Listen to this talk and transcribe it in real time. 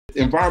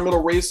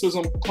Environmental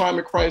racism,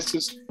 climate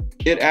crisis,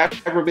 it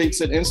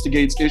aggravates and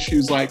instigates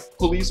issues like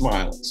police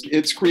violence.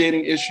 It's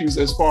creating issues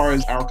as far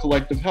as our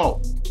collective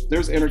health.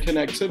 There's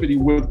interconnectivity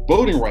with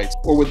voting rights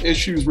or with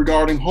issues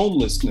regarding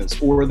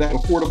homelessness or that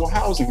affordable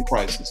housing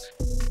crisis.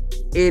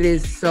 It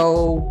is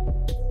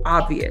so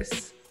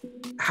obvious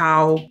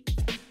how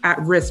at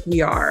risk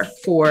we are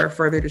for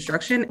further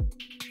destruction.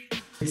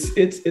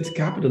 It's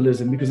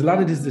capitalism, because a lot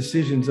of these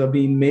decisions are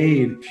being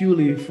made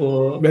purely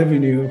for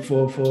revenue,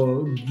 for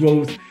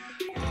growth.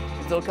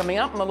 Still coming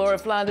up on the Laura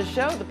Flanders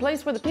Show, the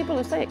place where the people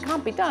who say it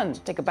can't be done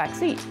take a back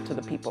seat to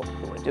the people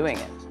who are doing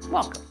it.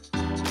 Welcome.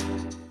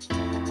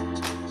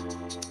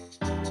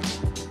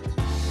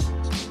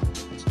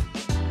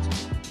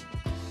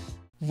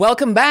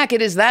 Welcome back.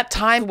 It is that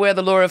time where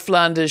the Laura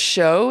Flanders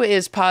Show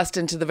is passed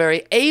into the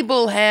very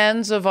able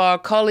hands of our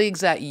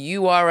colleagues at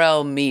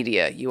URL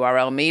Media.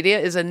 URL Media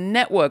is a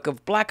network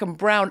of Black and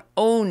Brown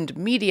owned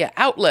media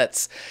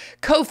outlets,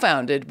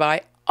 co-founded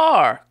by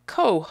our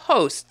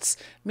co-hosts,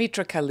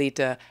 Mitra,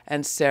 Kalita,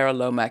 and Sara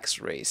Lomax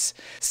Reese.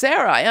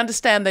 Sara, I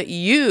understand that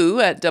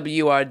you at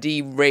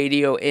WRD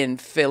Radio in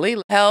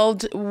Philly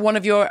held one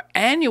of your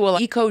annual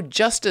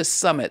eco-justice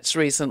summits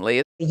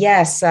recently.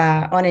 Yes,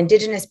 on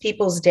Indigenous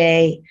Peoples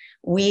Day,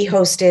 we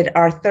hosted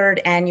our third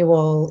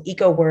annual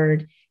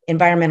EcoWord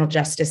Environmental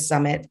Justice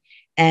Summit,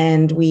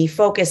 and we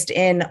focused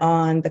in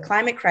on the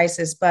climate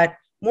crisis, but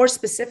more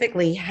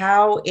specifically,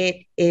 how it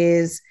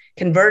is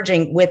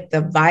converging with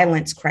the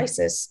violence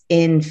crisis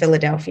in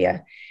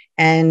Philadelphia,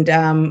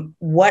 and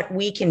what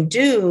we can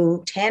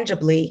do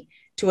tangibly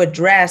to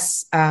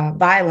address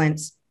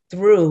violence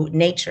through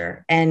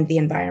nature and the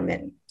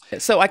environment.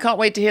 So I can't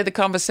wait to hear the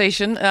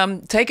conversation.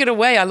 Take it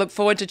away. I look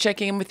forward to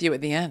checking in with you at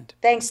the end.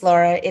 Thanks,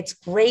 Laura. It's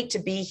great to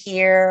be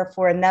here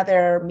for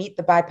another Meet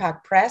the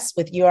BIPOC Press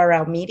with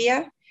URL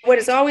Media. What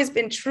has always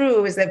been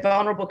true is that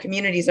vulnerable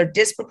communities are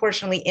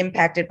disproportionately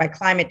impacted by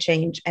climate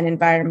change and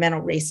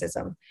environmental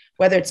racism,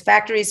 whether it's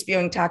factories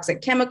spewing toxic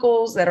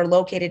chemicals that are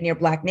located near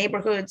Black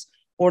neighborhoods,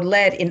 or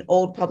lead in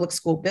old public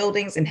school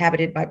buildings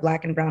inhabited by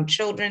Black and Brown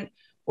children,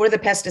 or the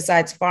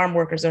pesticides farm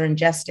workers are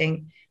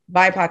ingesting.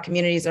 BIPOC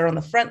communities are on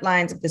the front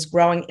lines of this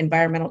growing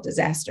environmental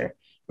disaster.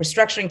 We're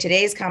structuring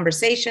today's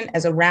conversation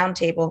as a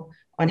roundtable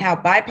on how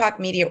BIPOC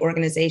media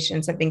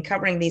organizations have been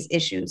covering these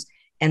issues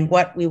and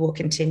what we will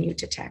continue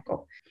to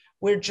tackle.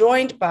 We're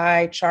joined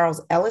by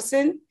Charles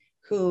Ellison,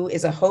 who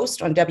is a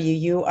host on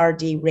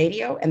WURD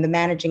Radio and the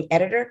managing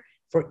editor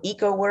for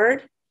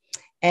EcoWord,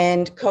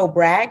 and Co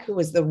Bragg, who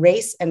is the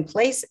race and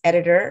place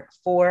editor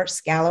for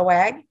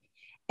Scalawag,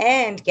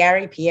 and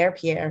Gary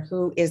Pierre,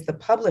 who is the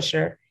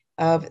publisher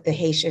of the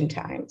Haitian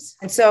Times.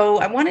 And so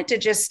I wanted to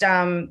just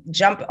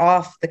jump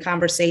off the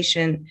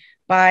conversation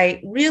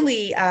by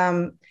really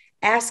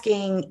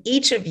asking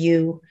each of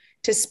you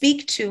to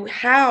speak to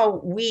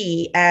how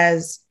we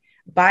as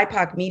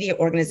BIPOC media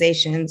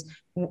organizations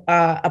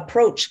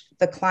approach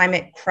the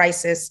climate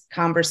crisis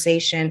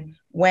conversation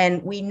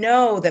when we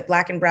know that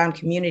Black and Brown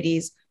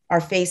communities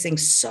are facing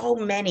so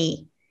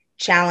many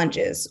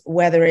challenges,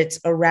 whether it's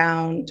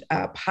around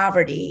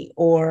poverty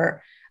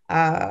or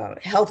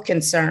health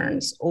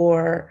concerns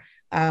or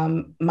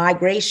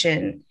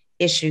migration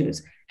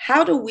issues.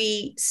 How do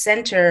we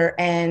center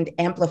and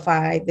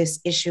amplify this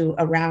issue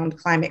around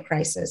climate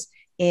crisis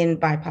in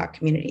BIPOC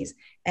communities?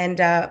 And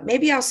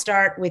maybe I'll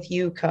start with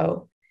you,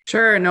 Co.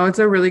 Sure. No, it's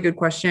a really good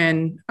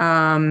question.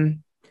 And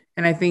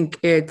I think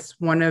it's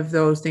one of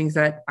those things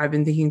that I've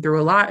been thinking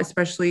through a lot,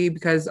 especially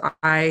because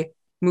I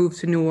moved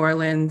to New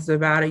Orleans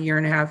about 1.5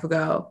 years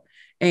ago.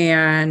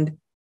 And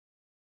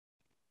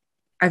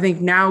I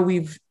think now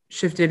we've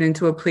shifted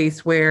into a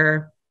place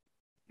where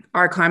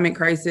our climate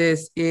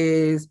crisis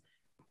is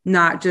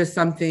not just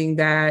something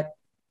that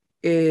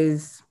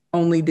is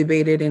only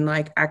debated in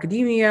like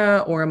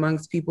academia or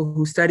amongst people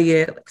who study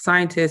it, like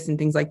scientists and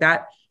things like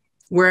that.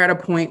 We're at a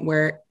point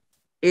where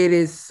it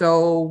is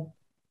so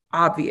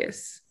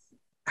obvious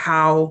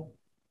how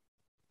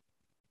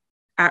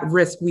at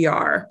risk we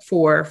are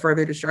for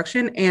further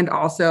destruction. And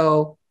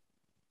also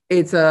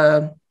it's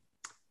a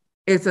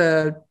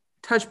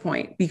touch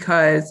point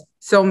because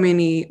so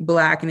many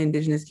Black and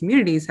Indigenous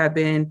communities have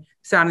been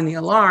sounding the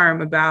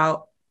alarm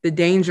about the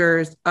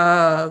dangers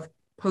of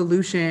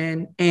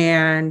pollution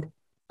and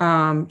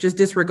just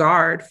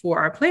disregard for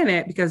our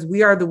planet, because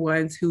we are the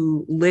ones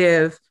who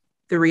live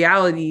the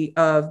reality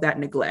of that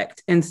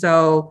neglect. And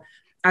so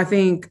I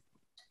think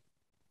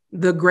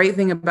the great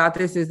thing about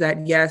this is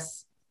that,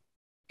 yes,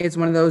 it's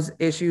one of those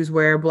issues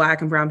where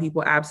Black and Brown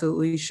people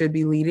absolutely should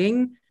be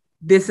leading.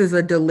 This is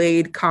a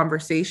delayed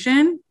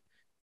conversation,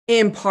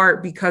 in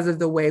part because of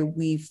the way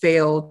we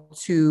failed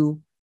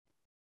to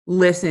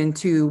listen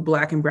to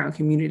Black and Brown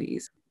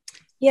communities.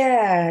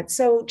 Yeah.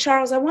 So,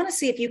 Charles, I want to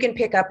see if you can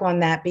pick up on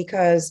that,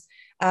 because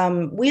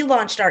we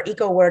launched our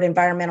EcoWord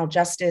Environmental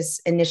Justice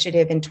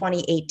Initiative in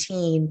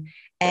 2018.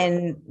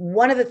 And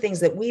one of the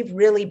things that we've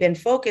really been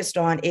focused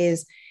on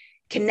is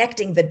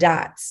connecting the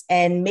dots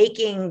and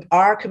making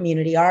our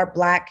community, our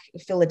Black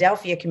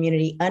Philadelphia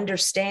community,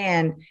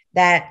 understand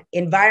that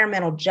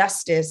environmental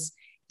justice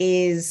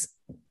is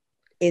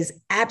is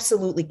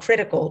absolutely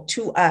critical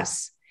to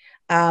us,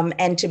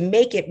 and to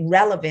make it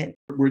relevant.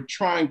 We're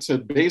trying to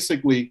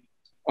basically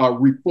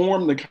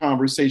reform the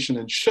conversation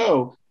and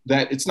show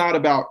that it's not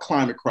about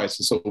climate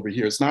crisis over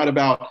here. It's not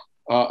about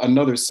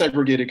another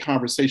segregated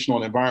conversation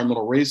on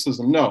environmental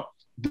racism. No,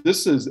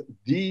 this is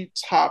the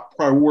top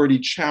priority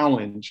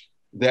challenge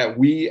that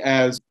we,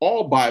 as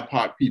all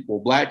BIPOC people,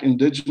 Black,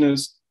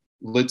 Indigenous,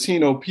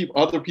 Latino people,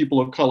 other people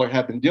of color,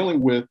 have been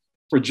dealing with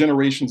for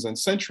generations and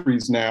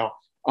centuries now.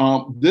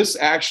 This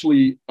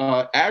actually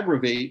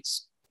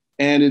aggravates,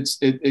 and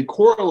it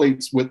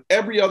correlates with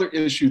every other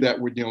issue that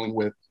we're dealing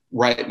with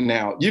right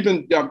now.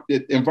 Even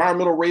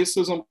environmental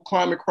racism,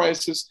 climate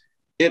crisis,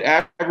 it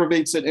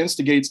aggravates and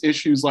instigates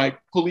issues like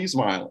police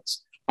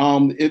violence.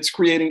 It's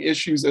creating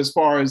issues as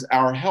far as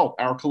our health,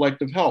 our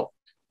collective health,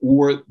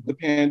 or the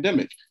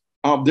pandemic.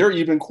 There are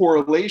even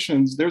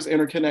correlations, there's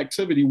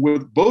interconnectivity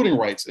with voting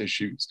rights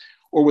issues,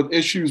 or with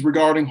issues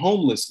regarding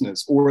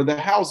homelessness or the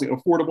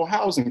affordable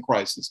housing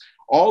crisis.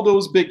 All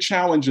those big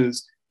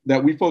challenges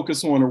that we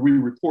focus on or we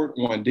report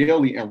on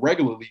daily and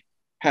regularly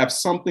have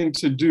something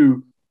to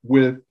do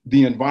with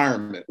the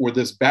environment, or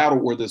this battle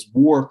or this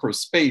war for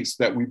space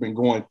that we've been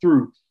going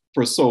through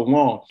for so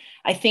long.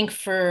 I think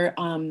for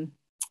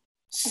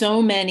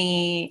so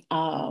many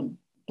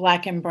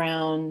Black and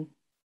Brown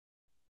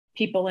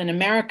people in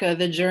America,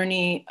 the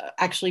journey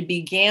actually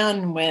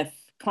began with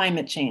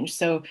climate change.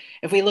 So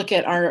if we look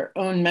at our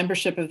own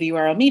membership of the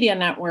URL Media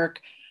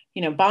Network,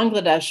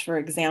 Bangladesh, for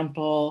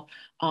example,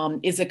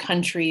 is a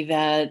country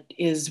that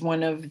is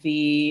one of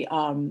the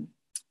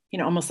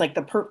almost like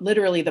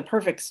literally the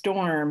perfect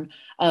storm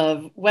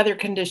of weather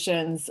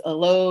conditions, a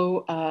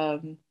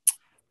low-lying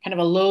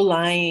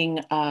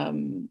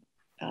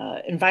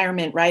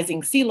environment,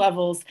 rising sea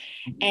levels,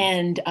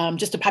 and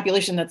just a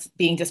population that's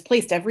being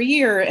displaced every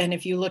year. And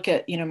if you look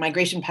at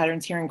migration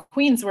patterns here in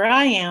Queens, where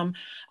I am,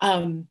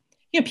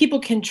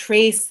 people can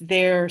trace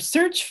their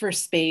search for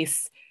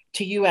space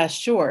to U.S.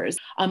 shores.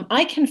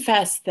 I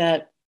confess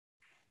that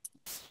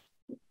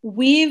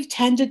we've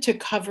tended to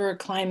cover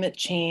climate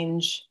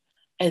change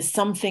as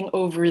something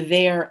over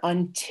there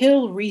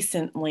until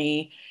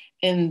recently,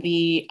 in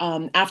the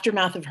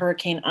aftermath of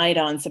Hurricane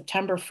Ida on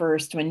September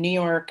 1st, when New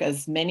York,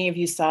 as many of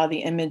you saw the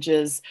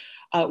images,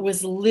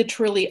 was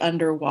literally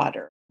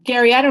underwater.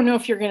 Gary, I don't know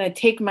if you're going to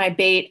take my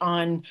bait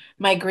on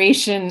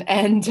migration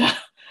and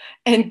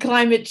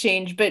climate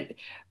change, but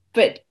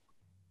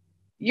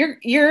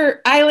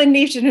your island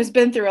nation has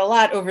been through a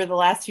lot over the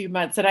last few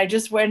months, and I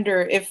just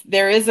wonder if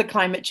there is a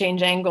climate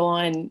change angle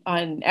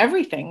on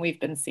everything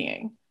we've been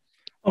seeing.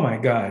 Oh my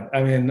God.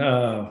 I mean,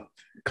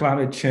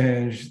 climate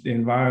change, the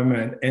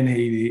environment in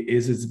Haiti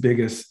is its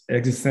biggest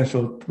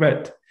existential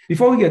threat.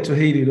 Before we get to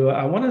Haiti, though,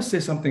 I want to say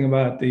something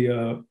about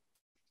the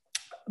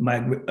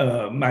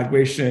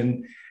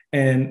migration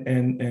and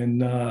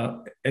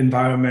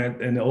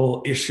environment and the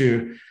whole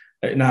issue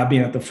now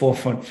being at the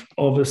forefront.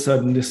 All of a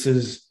sudden, this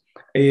is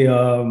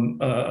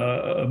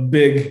a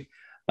big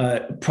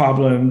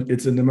problem.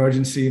 It's an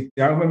emergency.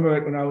 I remember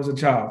it when I was a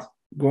child,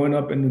 growing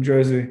up in New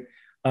Jersey,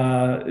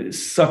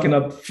 sucking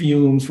up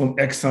fumes from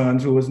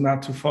Exxon, who was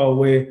not too far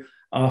away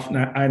off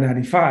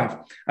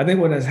I-95. I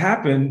think what has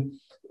happened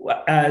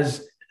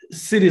as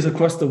cities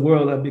across the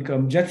world have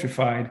become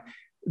gentrified,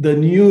 the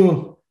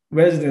new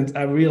residents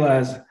have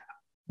realized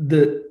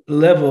the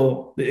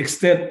level, the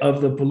extent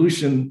of the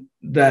pollution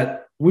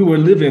that we were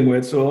living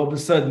with. So all of a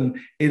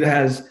sudden it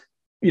has,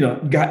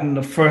 gotten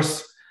the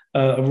first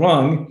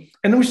rung,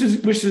 and which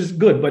is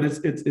good. But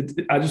it's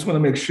I just want to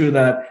make sure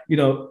that,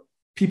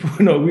 people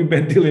know we've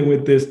been dealing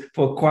with this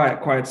for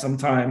quite some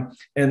time,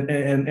 and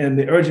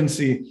the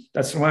urgency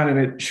that's surrounding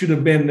it should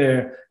have been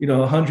there,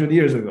 100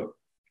 years ago.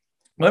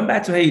 Going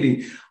back to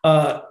Haiti,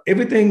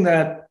 everything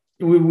that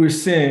we were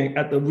seeing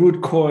at the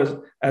root cause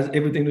has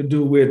everything to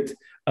do with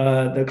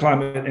the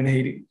climate in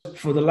Haiti.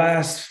 For the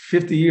last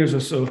 50 years or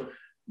so,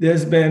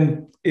 there's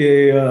been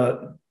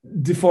a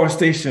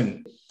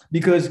deforestation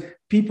because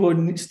people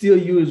still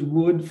use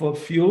wood for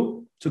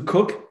fuel to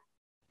cook.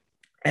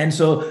 And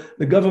so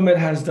the government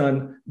has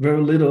done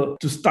very little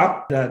to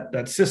stop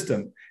that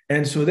system.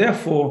 And so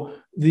therefore,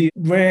 the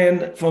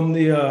rain from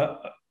the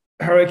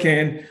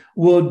hurricane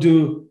will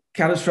do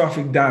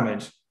catastrophic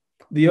damage.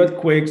 The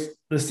earthquakes,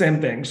 the same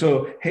thing.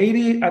 So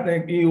Haiti, I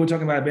think you were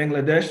talking about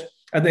Bangladesh.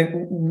 I think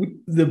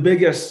the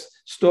biggest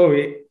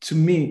story to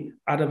me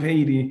out of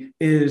Haiti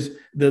is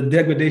the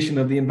degradation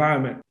of the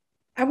environment.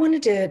 I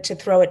wanted to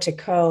throw it to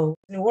Ko.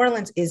 New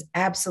Orleans is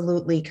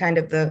absolutely kind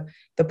of the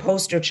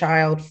poster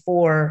child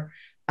for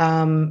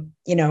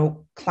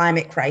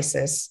climate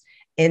crisis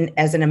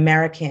as an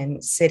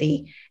American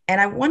city. And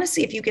I want to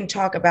see if you can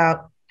talk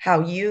about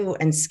how you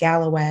and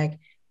Scalawag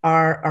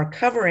are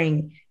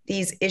covering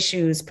these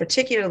issues,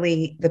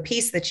 particularly the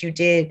piece that you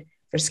did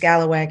for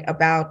Scalawag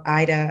about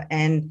Ida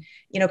and,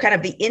 kind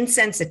of the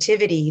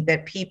insensitivity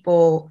that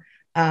people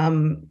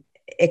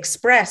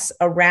express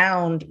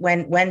around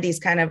when these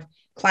kind of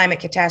climate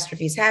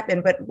catastrophes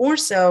happen, but more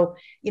so,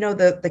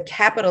 the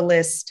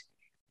capitalist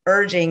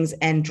urgings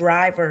and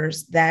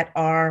drivers that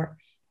are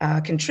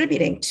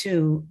contributing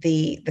to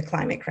the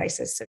climate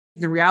crisis.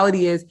 The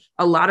reality is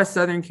a lot of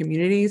Southern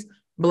communities,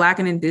 Black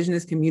and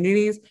Indigenous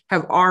communities,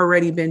 have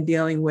already been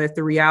dealing with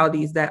the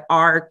realities that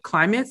our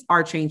climates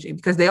are changing,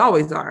 because they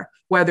always are,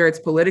 whether it's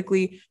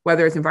politically,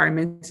 whether it's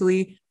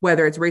environmentally,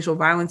 whether it's racial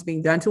violence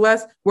being done to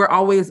us. We're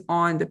always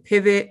on the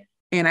pivot.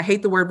 And I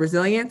hate the word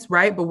resilience,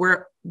 right? But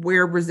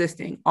we're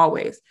resisting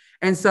always.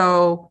 And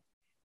so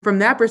from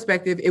that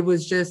perspective, it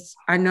was just,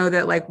 I know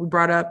that like we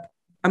brought up,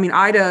 I mean,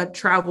 Ida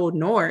traveled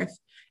north.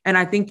 And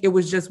I think it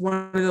was just one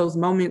of those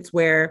moments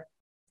where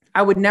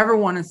I would never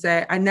want to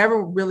say, I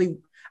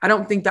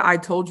don't think that I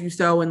told you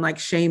so and like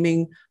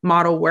shaming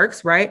model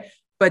works, right?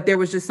 But there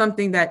was just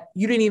something that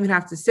you didn't even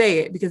have to say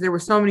it, because there were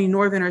so many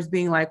Northerners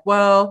being like,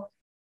 well,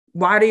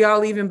 why do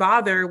y'all even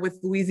bother with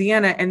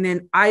Louisiana? And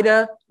then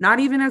Ida, not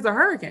even as a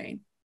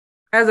hurricane,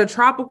 as a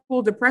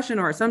tropical depression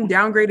or some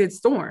downgraded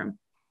storm,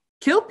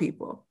 killed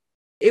people.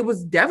 It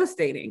was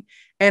devastating.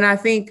 And I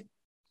think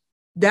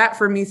that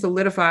for me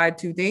solidified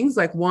two things.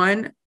 Like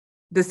one,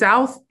 the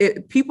South,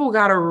 people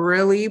got to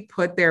really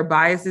put their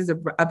biases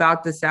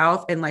about the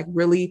South and like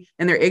really,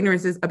 and their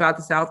ignorances about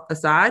the South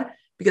aside,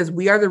 because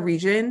we are the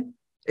region,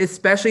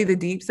 especially the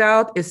Deep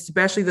South,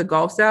 especially the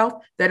Gulf South,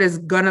 that is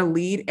going to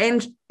lead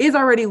and is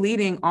already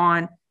leading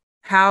on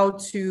how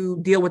to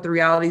deal with the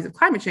realities of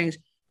climate change.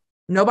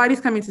 Nobody's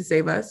coming to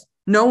save us.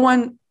 No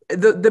one,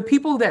 the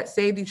people that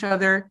saved each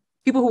other,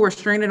 people who were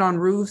stranded on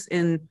roofs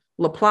in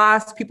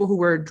Laplace, people who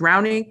were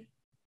drowning,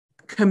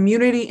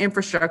 community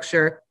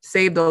infrastructure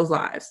saved those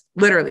lives.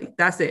 Literally,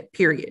 that's it,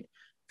 period.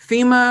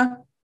 FEMA,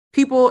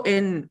 people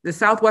in the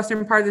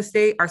southwestern part of the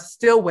state are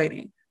still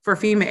waiting for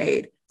FEMA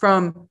aid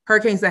from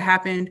hurricanes that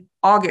happened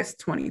August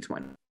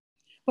 2020.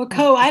 Well,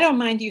 Ko, I don't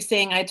mind you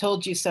saying I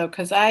told you so,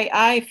 because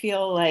I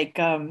feel like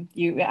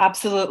you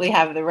absolutely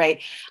have the right.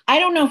 I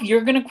don't know if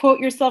you're going to quote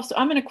yourself, so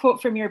I'm going to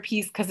quote from your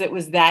piece because it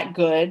was that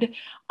good.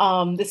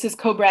 This is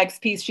Ko Bragg's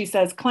piece. She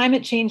says,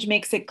 climate change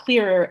makes it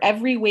clearer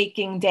every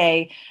waking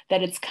day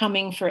that it's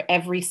coming for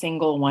every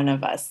single one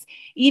of us.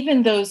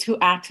 Even those who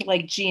act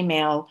like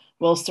Gmail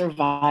will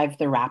survive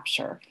the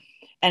rapture.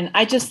 And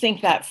I just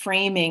think that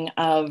framing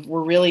of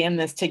we're really in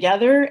this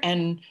together,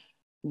 and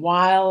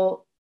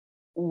while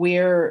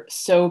we're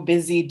so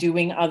busy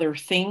doing other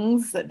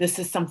things, that this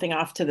is something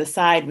off to the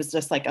side was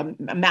just like a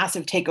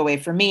massive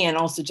takeaway for me, and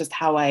also just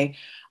how I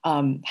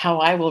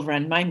will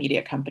run my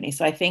media company.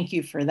 So I thank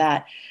you for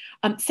that.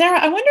 Sara,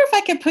 I wonder if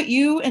I could put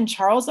you and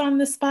Charles on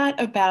the spot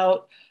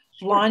about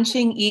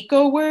launching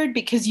EcoWord,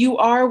 because you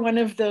are one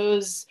of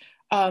those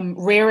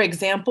rare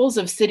examples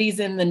of cities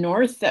in the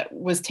North that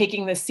was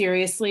taking this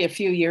seriously a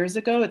few years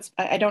ago.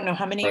 I don't know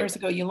how many years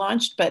ago you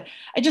launched, but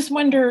I just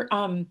wonder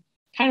kind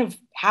of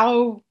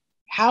how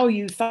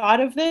you thought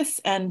of this,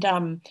 and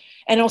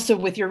also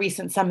with your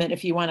recent summit,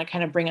 if you want to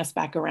kind of bring us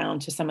back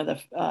around to some of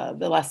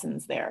the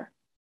lessons there.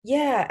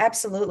 Yeah,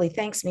 absolutely.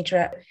 Thanks,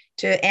 Mitra.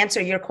 To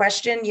answer your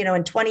question,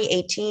 in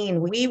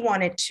 2018, we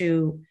wanted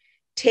to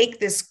take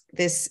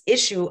this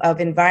issue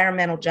of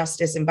environmental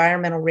justice,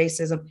 environmental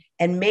racism,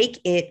 and make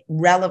it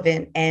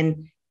relevant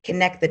and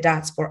connect the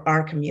dots for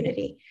our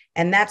community.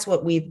 And that's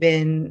what we've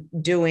been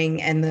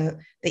doing. And the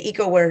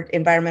EcoWord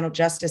Environmental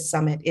Justice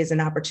Summit is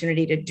an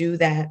opportunity to do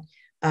that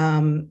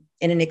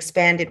in an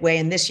expanded way.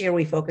 And this year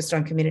we focused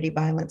on community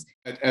violence.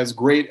 As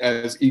great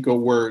as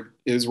EcoWord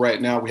is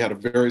right now, we had a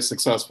very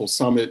successful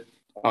summit,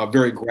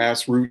 very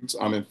grassroots.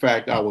 In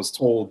fact, I was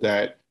told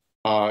that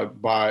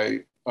by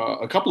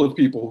a couple of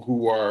people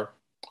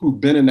who've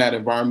been in that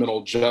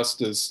environmental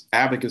justice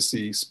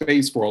advocacy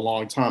space for a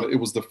long time. It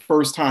was the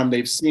first time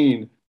they've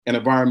seen an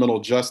environmental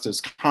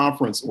justice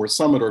conference or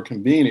summit or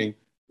convening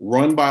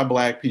run by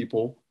Black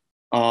people,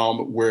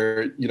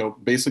 where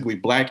basically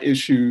Black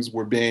issues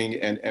were being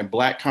and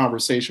Black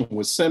conversation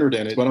was centered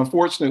in it. But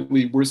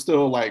unfortunately, we're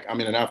still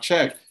and I've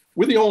checked,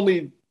 we're the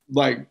only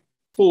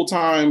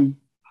full-time,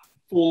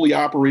 fully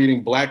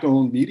operating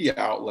Black-owned media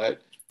outlet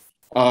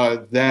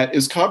that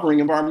is covering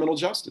environmental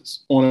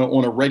justice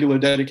on a regular,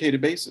 dedicated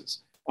basis.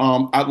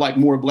 I'd like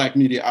more Black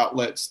media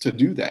outlets to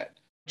do that.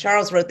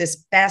 Charles wrote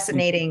this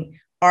fascinating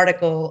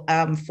article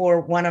for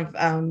one of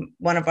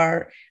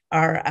our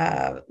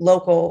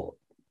local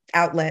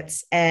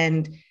outlets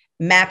and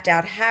mapped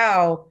out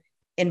how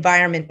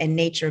environment and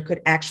nature could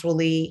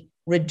actually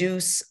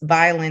reduce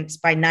violence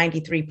by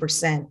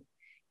 93%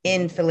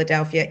 in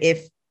Philadelphia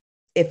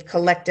if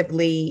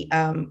collectively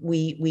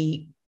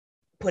we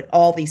put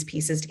all these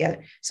pieces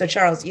together. So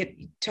Charles,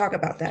 you talk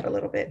about that a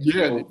little bit.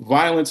 Yeah,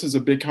 violence is a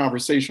big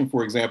conversation.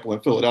 For example,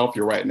 in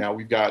Philadelphia right now,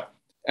 we've got,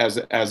 as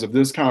of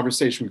this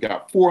conversation, we've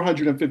got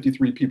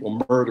 453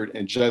 people murdered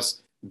in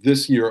just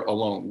this year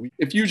alone.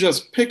 If you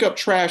just pick up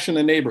trash in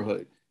the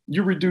neighborhood,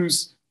 you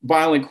reduce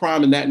violent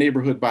crime in that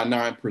neighborhood by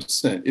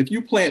 9%. If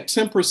you plant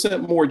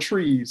 10% more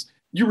trees,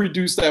 you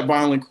reduce that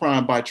violent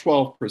crime by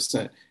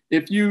 12%.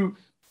 If you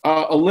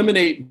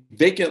eliminate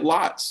vacant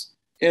lots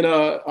in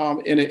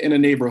a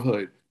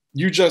neighborhood,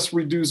 you just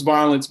reduce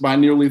violence by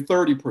nearly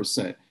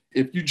 30%.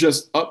 If you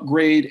just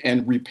upgrade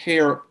and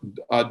repair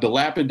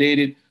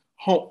dilapidated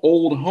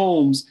old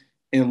homes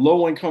in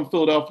low-income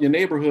Philadelphia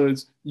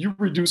neighborhoods, you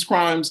reduce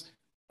crimes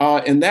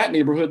in that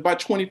neighborhood by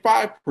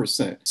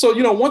 25%.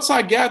 So, once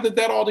I gathered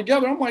that all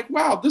together, I'm like,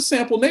 wow, this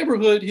sample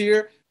neighborhood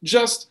here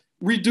just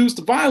reduced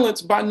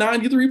violence by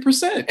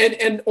 93%.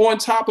 And on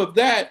top of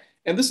that,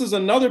 and this is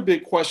another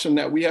big question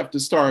that we have to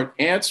start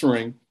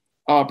answering,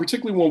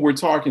 particularly when we're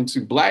talking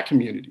to Black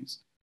communities,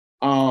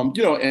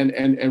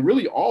 and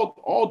really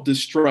all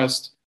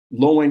distressed,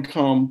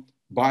 low-income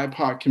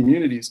BIPOC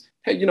communities.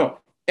 Hey,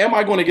 am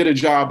I going to get a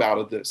job out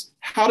of this?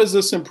 How does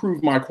this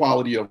improve my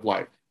quality of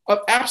life?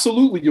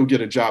 Absolutely, you'll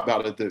get a job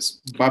out of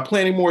this by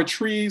planting more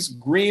trees,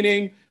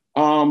 greening,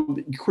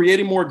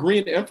 creating more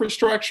green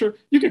infrastructure.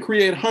 You can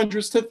create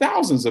hundreds to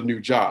thousands of new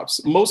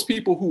jobs. Most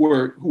people who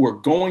are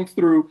going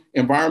through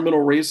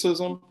environmental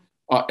racism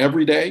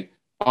every day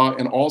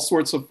in all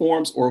sorts of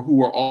forms, or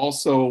who are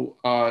also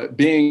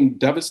being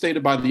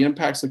devastated by the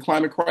impacts of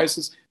climate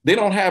crisis, they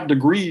don't have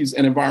degrees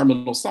in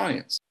environmental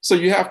science. So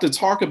you have to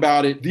talk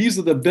about it. These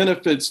are the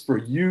benefits for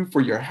you,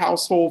 for your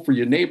household, for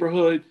your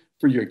neighborhood,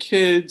 for your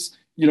kids,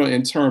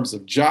 in terms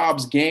of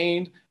jobs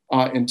gained,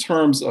 in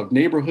terms of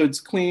neighborhoods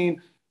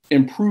clean,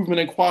 improvement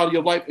in quality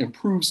of life,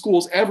 improved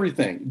schools,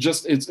 everything.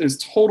 Just it's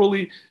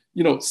totally,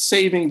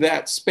 saving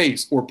that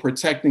space or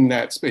protecting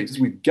that space.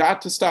 We've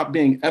got to stop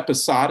being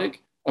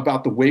episodic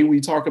about the way we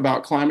talk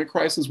about climate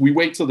crisis. We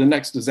wait till the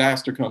next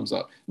disaster comes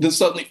up. Then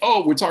suddenly,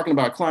 we're talking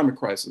about climate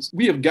crisis.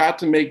 We have got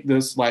to make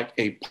this like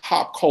a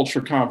pop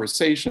culture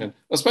conversation,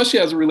 especially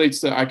as it relates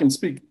to, I can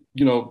speak,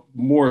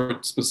 more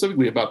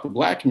specifically about the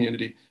Black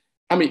community.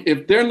 I mean,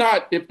 if they're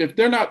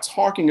not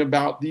talking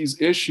about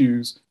these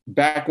issues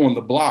back on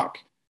the block,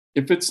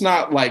 if it's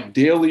not like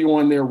daily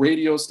on their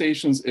radio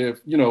stations, if,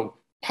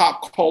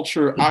 pop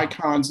culture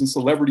icons and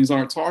celebrities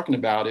aren't talking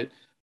about it,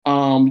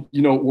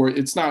 or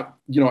it's not,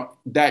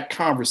 that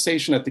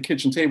conversation at the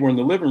kitchen table or in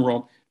the living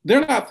room,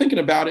 they're not thinking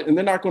about it and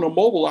they're not going to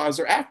mobilize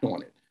or act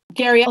on it.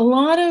 Gary, a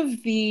lot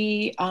of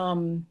the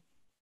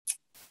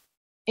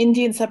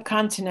Indian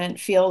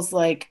subcontinent feels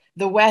like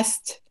the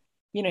West,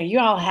 you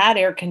all had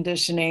air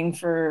conditioning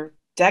for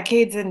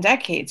decades and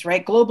decades,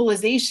 right?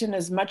 Globalization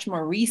is much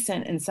more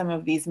recent in some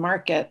of these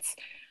markets.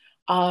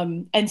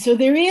 And so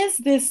there is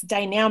this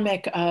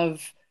dynamic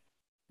of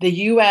the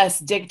US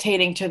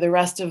dictating to the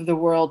rest of the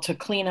world to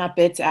clean up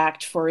its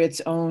act for its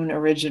own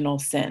original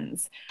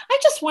sins. I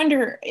just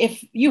wonder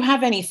if you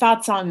have any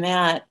thoughts on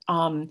that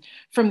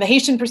from the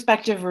Haitian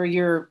perspective or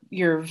your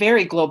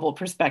very global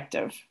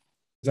perspective.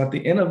 At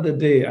the end of the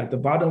day, at the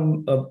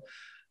bottom of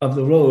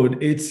the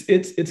road,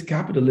 it's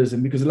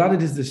capitalism, because a lot of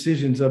these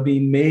decisions are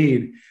being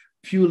made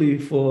purely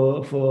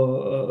for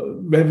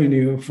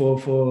revenue,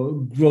 for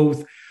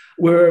growth.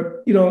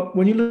 Where,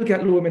 when you look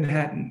at Lower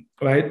Manhattan,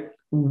 right,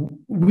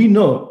 we've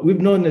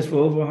known this for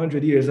over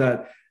 100 years,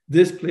 that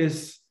this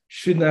place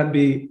should not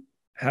be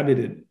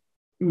habited.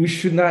 We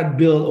should not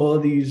build all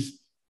these,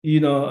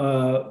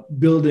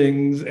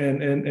 buildings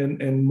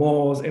and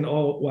malls and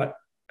all what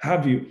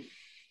have you.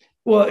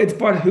 Well, it's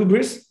part of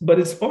hubris, but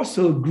it's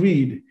also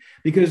greed,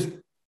 because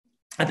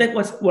I think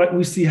what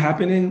we see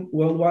happening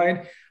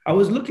worldwide. I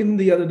was looking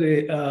the other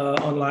day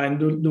online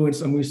doing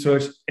some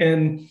research,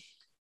 and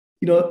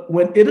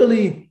when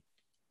Italy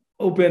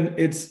opened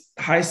its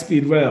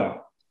high-speed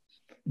rail,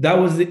 that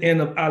was the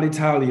end of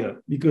Alitalia,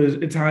 because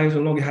Italians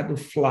no longer had to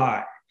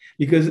fly,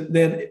 because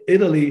then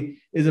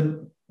Italy is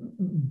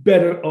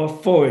better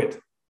off for it.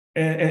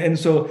 And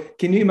so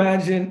can you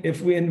imagine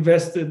if we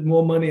invested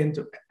more money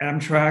into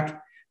Amtrak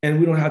and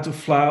we don't have to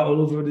fly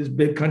all over this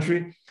big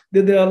country?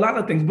 There are a lot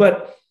of things,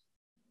 but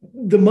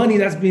the money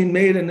that's being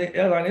made in the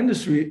airline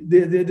industry,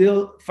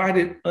 they'll fight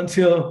it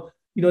until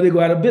they go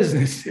out of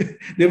business.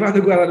 They'd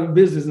rather go out of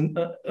business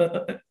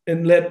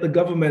and let the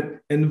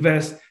government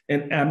invest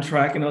in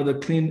Amtrak and other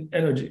clean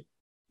energy.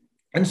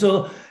 And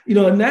so,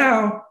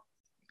 now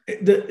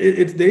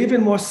they're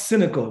even more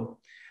cynical,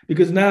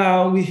 because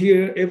now we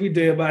hear every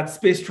day about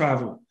space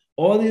travel.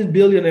 All these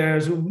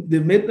billionaires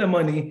they've made their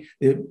money,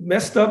 they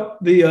messed up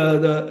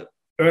the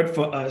Earth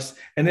for us,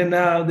 and then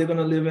now they're going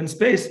to live in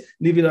space,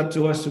 leave it up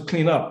to us to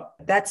clean up.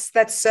 That's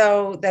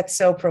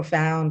so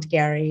profound,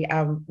 Gary.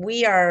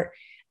 We are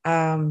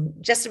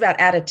just about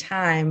out of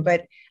time,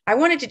 but I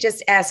wanted to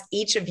just ask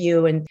each of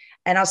you, and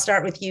I'll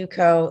start with you,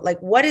 Ko. Like,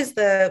 what is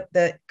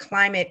the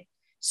climate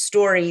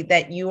story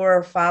that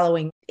you're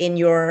following in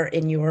your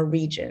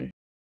region?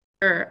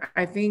 Sure.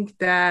 I think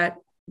that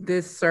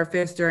this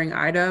surfaced during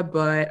Ida,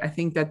 but I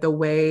think that the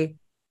way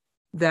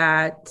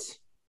that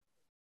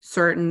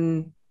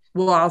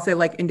I'll say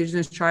like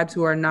indigenous tribes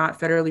who are not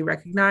federally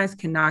recognized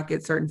cannot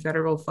get certain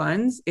federal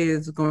funds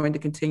is going to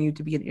continue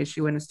to be an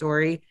issue in a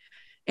story,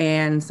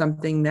 and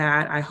something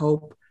that I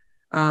hope,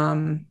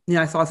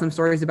 I saw some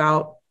stories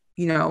about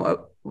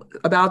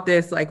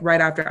this like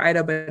right after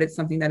Ida, but it's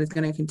something that is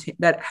going to continue,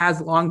 that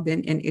has long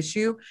been an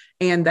issue,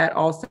 and that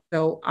also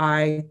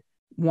I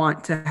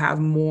want to have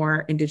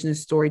more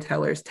indigenous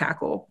storytellers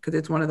tackle, because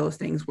it's one of those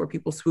things where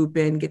people swoop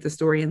in, get the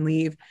story and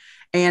leave.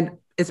 And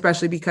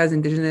especially because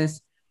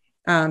indigenous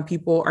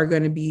people are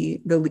going to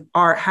be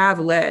have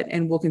led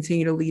and will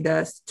continue to lead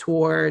us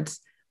towards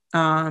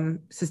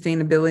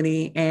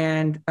sustainability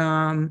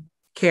and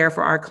care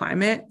for our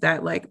climate,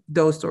 that like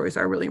those stories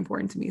are really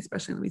important to me,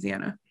 especially in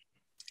Louisiana.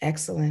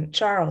 Excellent.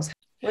 Charles,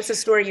 what's the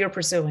story you're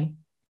pursuing?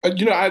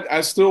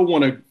 I still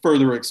want to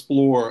further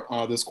explore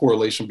this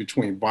correlation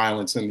between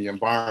violence and the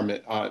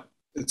environment.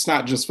 It's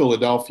not just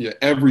Philadelphia.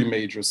 Every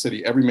major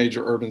city, every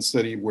major urban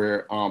city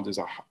where there's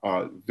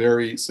a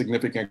very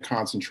significant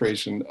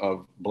concentration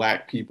of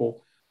Black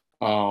people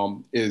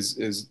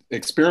is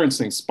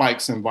experiencing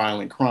spikes in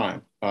violent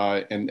crime,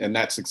 and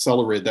that's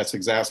accelerated, that's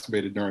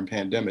exacerbated during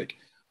pandemic,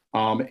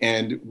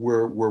 and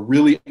we're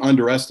really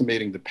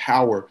underestimating the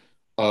power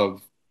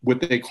of what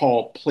they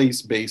call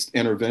place-based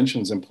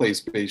interventions and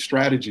place-based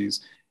strategies,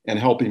 and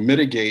helping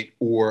mitigate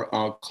or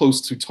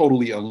close to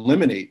totally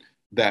eliminate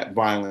that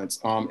violence.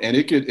 And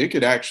it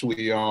could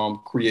actually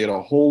create a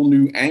whole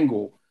new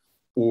angle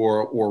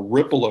or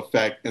ripple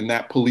effect in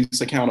that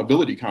police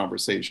accountability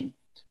conversation.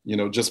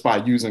 Just by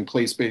using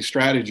place-based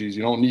strategies,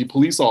 you don't need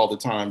police all the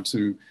time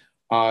to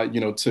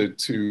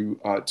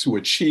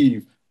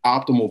achieve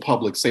optimal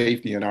public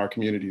safety in our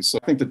communities. So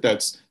I think that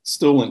that's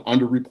still an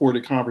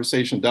underreported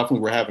conversation. Definitely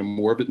we're having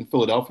more of it in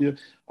Philadelphia,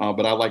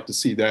 but I'd like to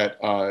see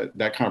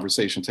that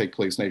conversation take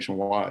place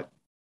nationwide.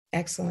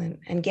 Excellent.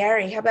 And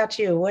Gary, how about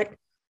you?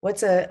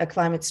 What's a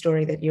climate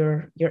story that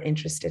you're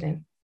interested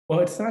in? Well,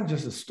 it's not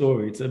just a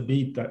story, it's a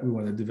beat that we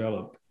want to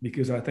develop,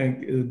 because I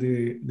think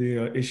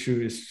the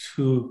issue is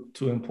too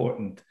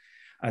important.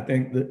 I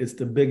think that it's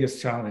the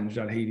biggest challenge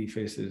that Haiti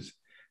faces.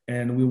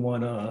 And we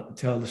want to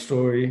tell the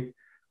story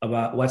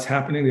about what's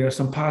happening. There are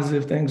some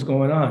positive things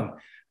going on.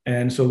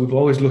 And so we're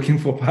always looking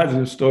for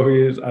positive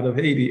stories out of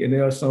Haiti. And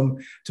there are some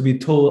to be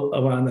told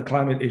around the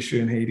climate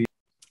issue in Haiti.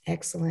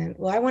 Excellent.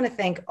 Well, I want to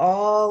thank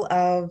all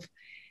of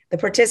the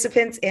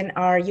participants in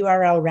our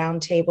URL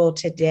roundtable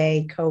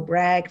today: Co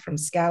Bragg from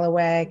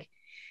Scalawag,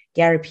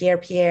 Gary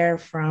Pierre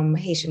from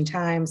Haitian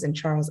Times, and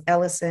Charles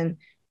Ellison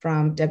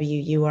from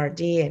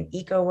WURD and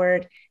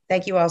EcoWord.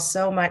 Thank you all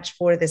so much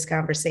for this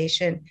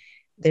conversation.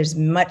 There's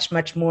much,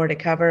 much more to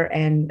cover,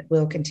 and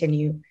we'll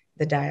continue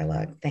the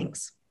dialogue.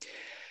 Thanks.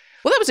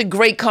 Well, that was a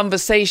great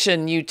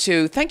conversation, you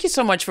two. Thank you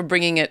so much for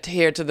bringing it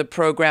here to the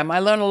program. I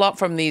learned a lot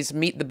from these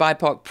Meet the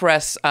BIPOC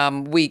Press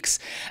weeks.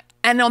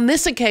 And on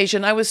this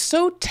occasion, I was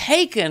so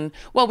taken,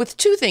 well, with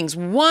two things.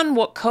 One,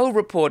 what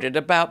co-reported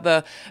about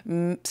the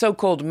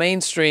so-called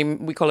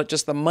mainstream, we call it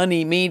just the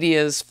money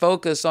media's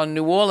focus on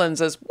New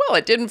Orleans as, well,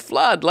 it didn't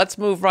flood. Let's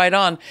move right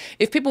on.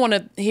 If people want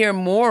to hear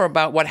more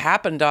about what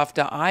happened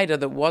after Ida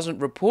that wasn't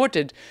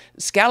reported,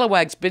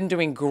 Scalawag's been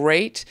doing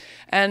great.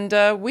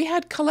 And we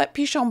had Colette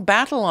Pichon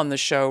Battle on the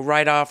show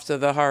right after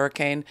the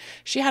hurricane.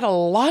 She had a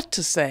lot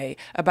to say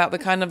about the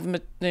kind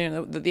of,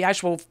 the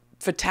actual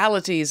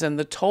fatalities and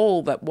the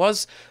toll that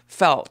was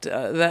felt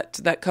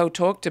that Co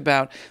talked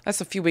about. That's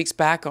a few weeks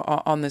back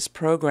on this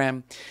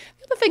program.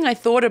 The other thing I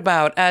thought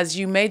about as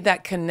you made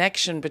that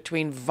connection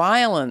between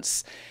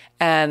violence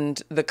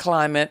and the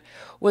climate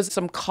was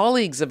some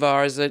colleagues of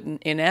ours in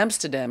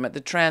Amsterdam at the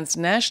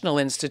Transnational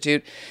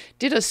Institute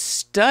did a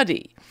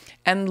study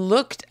and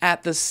looked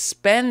at the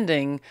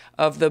spending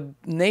of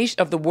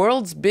the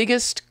world's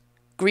biggest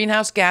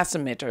greenhouse gas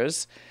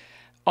emitters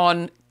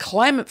on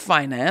climate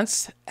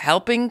finance,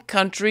 helping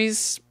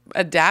countries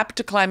adapt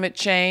to climate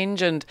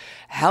change and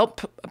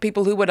help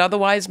people who would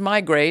otherwise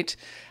migrate,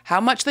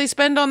 how much they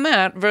spend on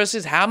that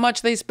versus how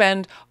much they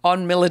spend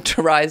on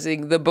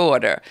militarizing the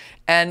border.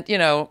 And,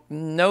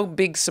 no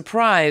big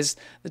surprise,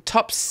 the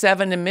top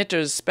 7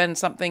 emitters spend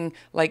something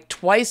like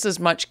twice as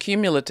much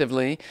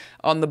cumulatively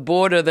on the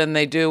border than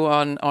they do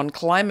on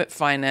climate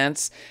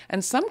finance.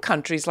 And some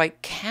countries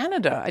like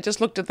Canada, I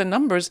just looked at the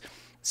numbers,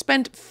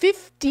 spent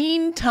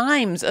 15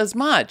 times as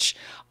much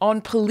on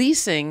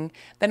policing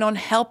than on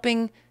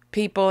helping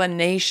people and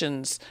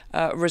nations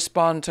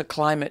respond to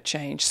climate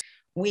change.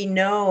 We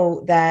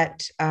know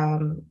that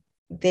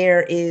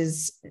there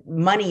is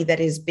money that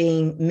is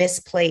being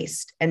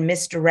misplaced and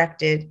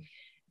misdirected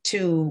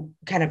to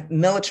kind of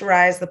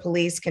militarize the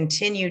police,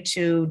 continue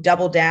to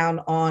double down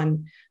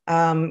on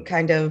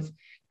kind of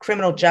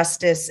criminal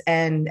justice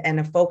and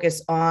a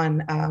focus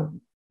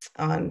on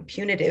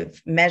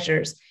punitive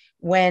measures,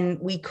 when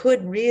we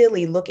could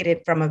really look at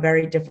it from a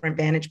very different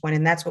vantage point.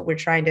 And that's what we're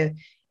trying to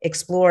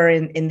explore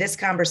in this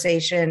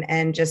conversation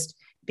and just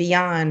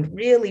beyond,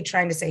 really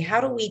trying to say,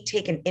 how do we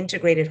take an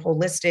integrated,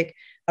 holistic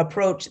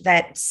approach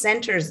that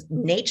centers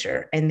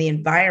nature and the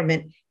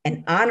environment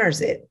and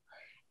honors it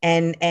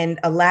and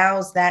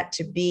allows that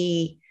to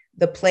be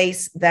the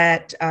place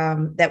that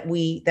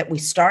we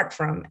start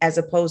from, as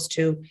opposed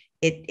to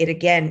it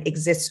again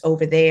exists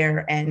over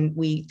there and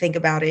we think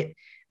about it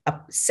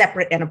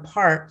separate and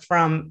apart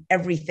from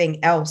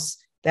everything else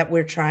that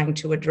we're trying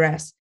to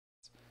address.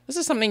 This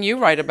is something you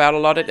write about a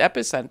lot at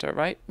Epicenter,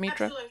 right,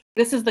 Mitra? Absolutely.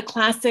 This is the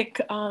classic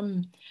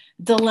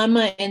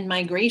dilemma in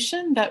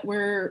migration, that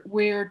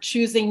we're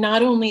choosing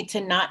not only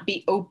to not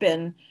be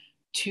open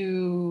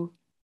to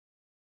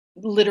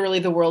literally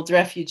the world's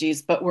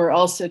refugees, but we're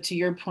also, to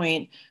your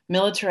point,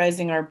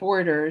 militarizing our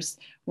borders.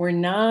 We're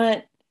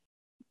not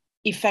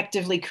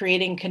effectively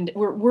creating,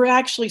 we're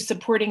actually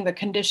supporting the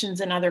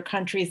conditions in other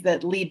countries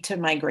that lead to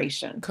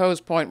migration.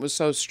 Co's point was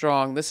so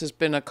strong. This has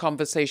been a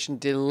conversation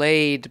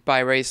delayed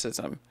by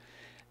racism.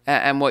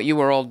 And what you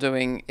are all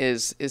doing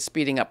is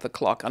speeding up the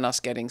clock on us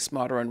getting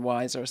smarter and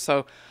wiser.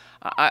 So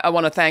I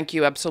want to thank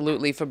you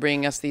absolutely for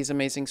bringing us these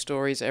amazing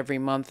stories every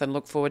month, and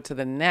look forward to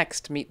the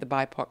next Meet the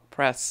BIPOC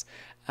Press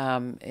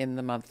in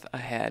the month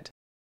ahead.